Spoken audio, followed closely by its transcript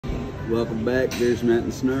Welcome back. There's Matt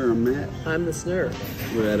and Sner. I'm Matt. I'm the Sner.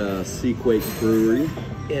 We're at SeaQuake Brewery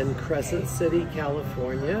in Crescent City,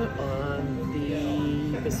 California on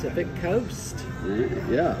the Pacific coast.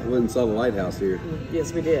 Yeah, we went and saw the lighthouse here.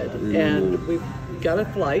 Yes, we did. And we've got a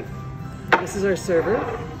flight. This is our server.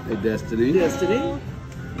 Hey, Destiny. Destiny.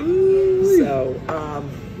 So,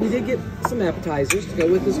 we did get some appetizers to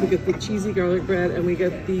go with this. We got the cheesy garlic bread and we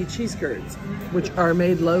got the cheese curds, which are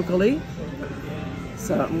made locally.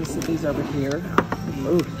 So I'm gonna set these over here.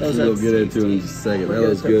 Ooh, those we'll get into it in just a second. That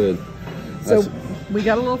was good. So we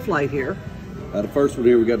got a little flight here. The first one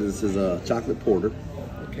here we got, this is a chocolate porter.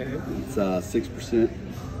 Okay. It's 6%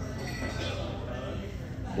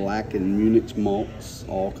 black and Munich malts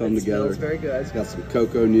all come together. Smells very good. It's got some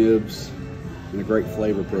cocoa nibs and a great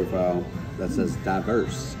flavor profile that's as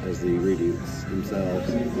diverse as the ingredients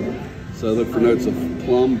themselves. So look for notes of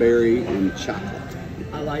plum, berry, and chocolate.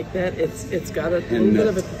 I like that. It's got a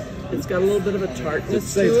little bit of a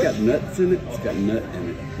tartness to it. It's got nuts in it. It's got nut in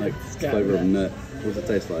it, like flavor of nut. What's it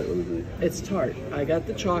taste like? What is it? It's tart. I got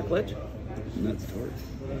the chocolate. Nuts tart.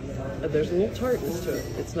 There's a little tartness to it.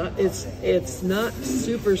 It's not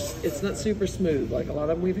super smooth like a lot of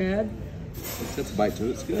them we've had. It's a bite to it.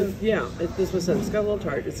 It's good. Yeah, this was it's got a little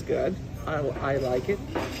tart. It's good. I like it.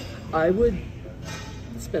 I would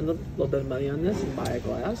spend a little bit of money on this and buy a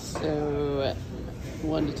glass. So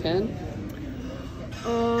 1 to 10?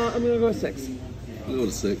 I'm gonna go with 6. I'll go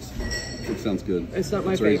to 6. 6 sounds good. It's not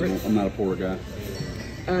my favorite. Reasonable. I'm not a poor guy.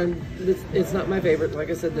 And it's not my favorite. Like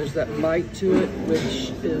I said, there's that bite to it,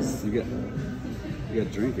 which is... You got to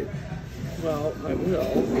drink it. Well, I will.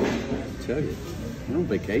 I'll tell you. We're on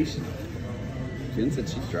vacation. Jen said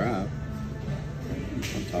she'd drive.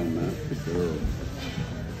 I'm talking about. Girl.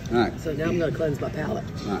 All right. So now I'm going to cleanse my palate.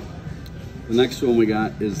 All right. The next one we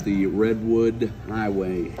got is the Redwood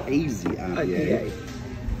Highway Hazy IPA.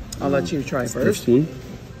 I'll let you try first. This one.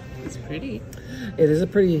 It's pretty. It is a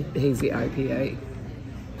pretty hazy IPA.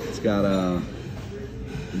 It's got a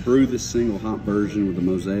brew this single hop version with a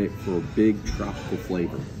mosaic for a big tropical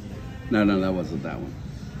flavor. No, that wasn't that one.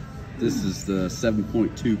 This is the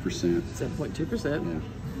 7.2%. 7.2%. Yeah.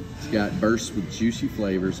 It's got bursts with juicy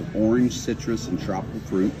flavors of orange, citrus, and tropical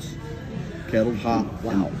fruits. Kettled hop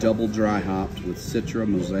and double dry hopped with Citra,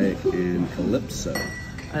 Mosaic, and Calypso.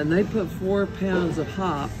 And they put 4 pounds of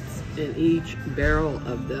hops in each barrel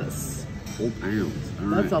of this. 4 pounds. All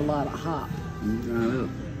That's right. a lot of hop. You try it up.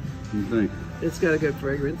 What do you think? It's got a good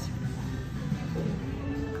fragrance.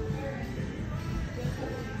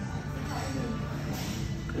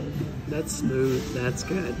 That's smooth. That's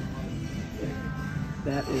good.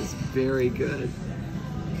 That is very good.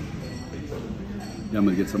 Yeah, I'm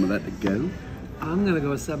gonna get some of that to go. I'm gonna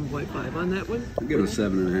go with 7.5 on that one. I'll give it a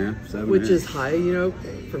 7.5. Which is high, you know,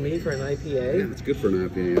 for me for an IPA. Yeah, it's good for an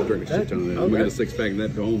IPA. I drink a shit ton of that. Okay. I'm gonna get a 6-pack of that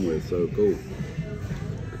to go home with. So cool.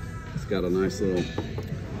 It's got a nice little.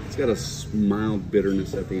 It's got a mild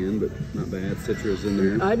bitterness at the end, but not bad. Citrus in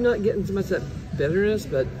there. I'm not getting so much that bitterness,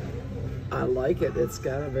 but I like it. It's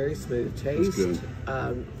got a very smooth taste. It's good.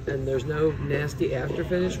 And there's no nasty after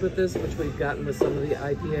finish with this, which we've gotten with some of the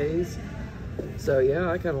IPAs. So yeah,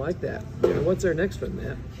 I kind of like that. Yeah. What's our next one,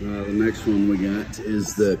 Matt? The next one we got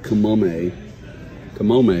is the Kamome.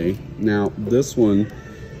 Kamome. Now this one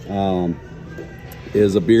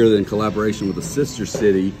is a beer in collaboration with a sister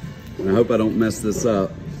city, and I hope I don't mess this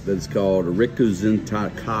up. That's called Rikuzen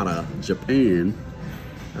Takata, Japan,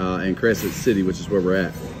 in Crescent City, which is where we're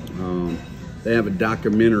at. They have a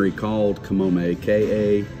documentary called Kamome,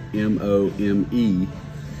 K-A-M-O-M-E,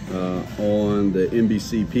 on the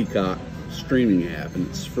NBC Peacock streaming app, and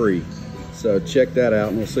it's free. So check that out,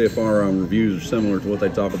 and we'll see if our reviews are similar to what they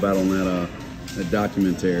talk about on that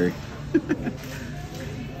documentary.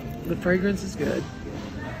 The fragrance is good.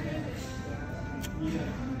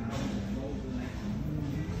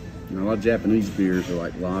 You know, a lot of Japanese beers are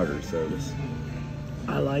like lager, so this.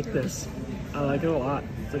 I like this. I like it a lot.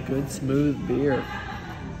 It's a good, smooth beer.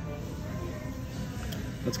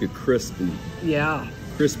 That's good, crispy. Yeah.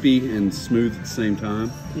 Crispy and smooth at the same time.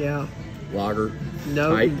 Yeah. Lager.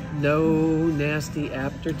 No, type. no nasty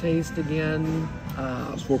aftertaste again.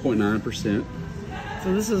 It's 4.9%.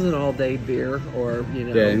 So this is an all-day beer, or you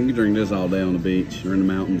know. Yeah, you can drink this all day on the beach or in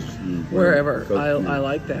the mountains. Wherever. I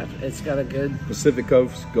like that. It's got a good Pacific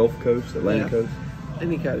Coast, Gulf Coast, Atlantic Coast.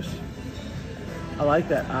 Any coast. I like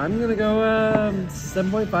that. I'm gonna go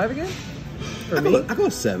 7.5 again. For me, I go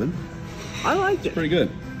 7. I liked it. Pretty good.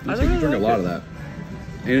 I think you drink a lot of that,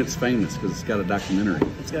 and it's famous because it's got a documentary.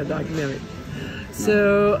 It's got a documentary.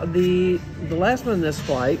 So the last one on this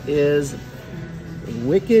flight is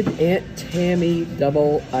Wicked Aunt Tammy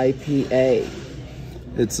Double IPA.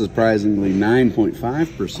 It's surprisingly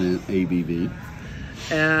 9.5% ABV.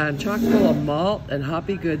 And chock full of malt and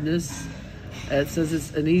hoppy goodness. It says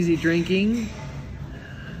it's an easy drinking.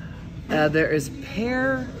 There is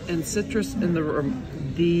pear and citrus in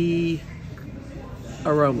the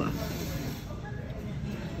aroma.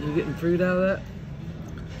 You getting fruit out of that?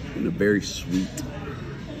 And a very sweet.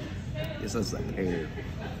 I guess that's that pear.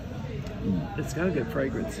 It's got a good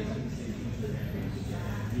fragrance.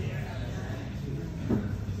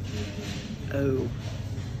 Oh,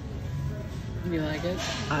 You like it?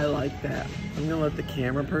 I like that. I'm gonna let the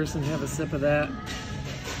camera person have a sip of that.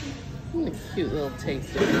 Ooh, cute little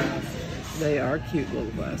tasty glass. They are cute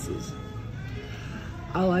little glasses.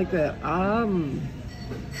 I like that. I'm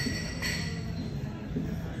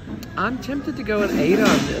tempted to go an 8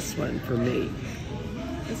 on this one for me.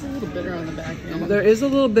 It's a little bitter on the back end. There is a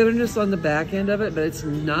little bitterness on the back end of it, but it's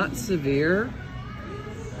not severe.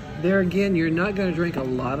 There again, you're not going to drink a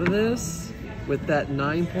lot of this with that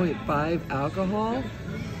 9.5 alcohol.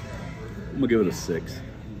 I'm gonna give it a 6.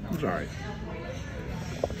 It's all right.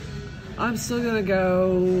 I'm still going to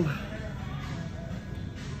go.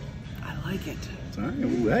 I like it. It's all right.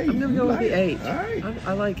 Ooh, hey, I'm gonna go with the 8. All right.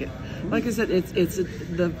 I like it. Like I said,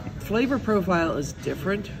 the flavor profile is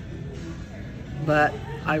different, but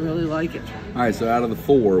I really like it. All right. So out of the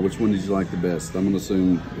 4, which one did you like the best? I'm gonna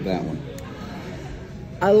assume that one.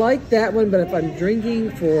 I like that one, but if I'm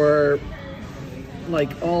drinking for like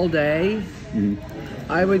all day,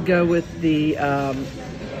 I would go with the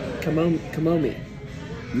Kamomi.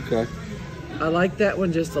 Okay. I like that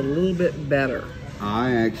one just a little bit better.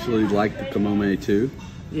 I actually like the Kamome too.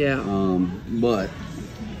 Yeah. But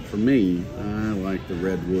for me, I like the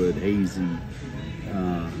Redwood Hazy.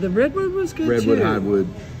 The Redwood was good Redwood too. Highwood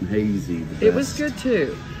Hazy. the It was best. good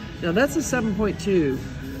too. Now that's a 7.2.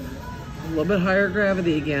 A little bit higher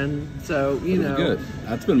gravity again, so you It was know. good.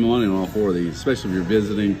 I'd spend money on all 4 of these, especially if you're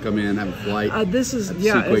visiting, come in, have a flight. This is at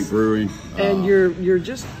yeah, SeaQuake Brewing. and you're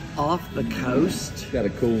just off the coast. Got a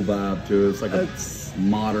cool vibe to it. It's like It's- a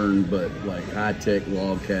modern but like high-tech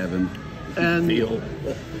log cabin And feel.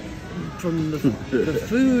 from the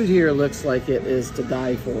food here looks like it is to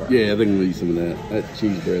die for. Yeah, I think we'll eat some of that. That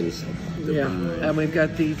cheese bread is Yeah, divine. and we've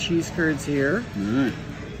got the cheese curds here. All right.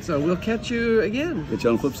 So we'll catch you again. Get you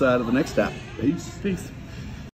on the flip side of the next stop. Peace. Peace.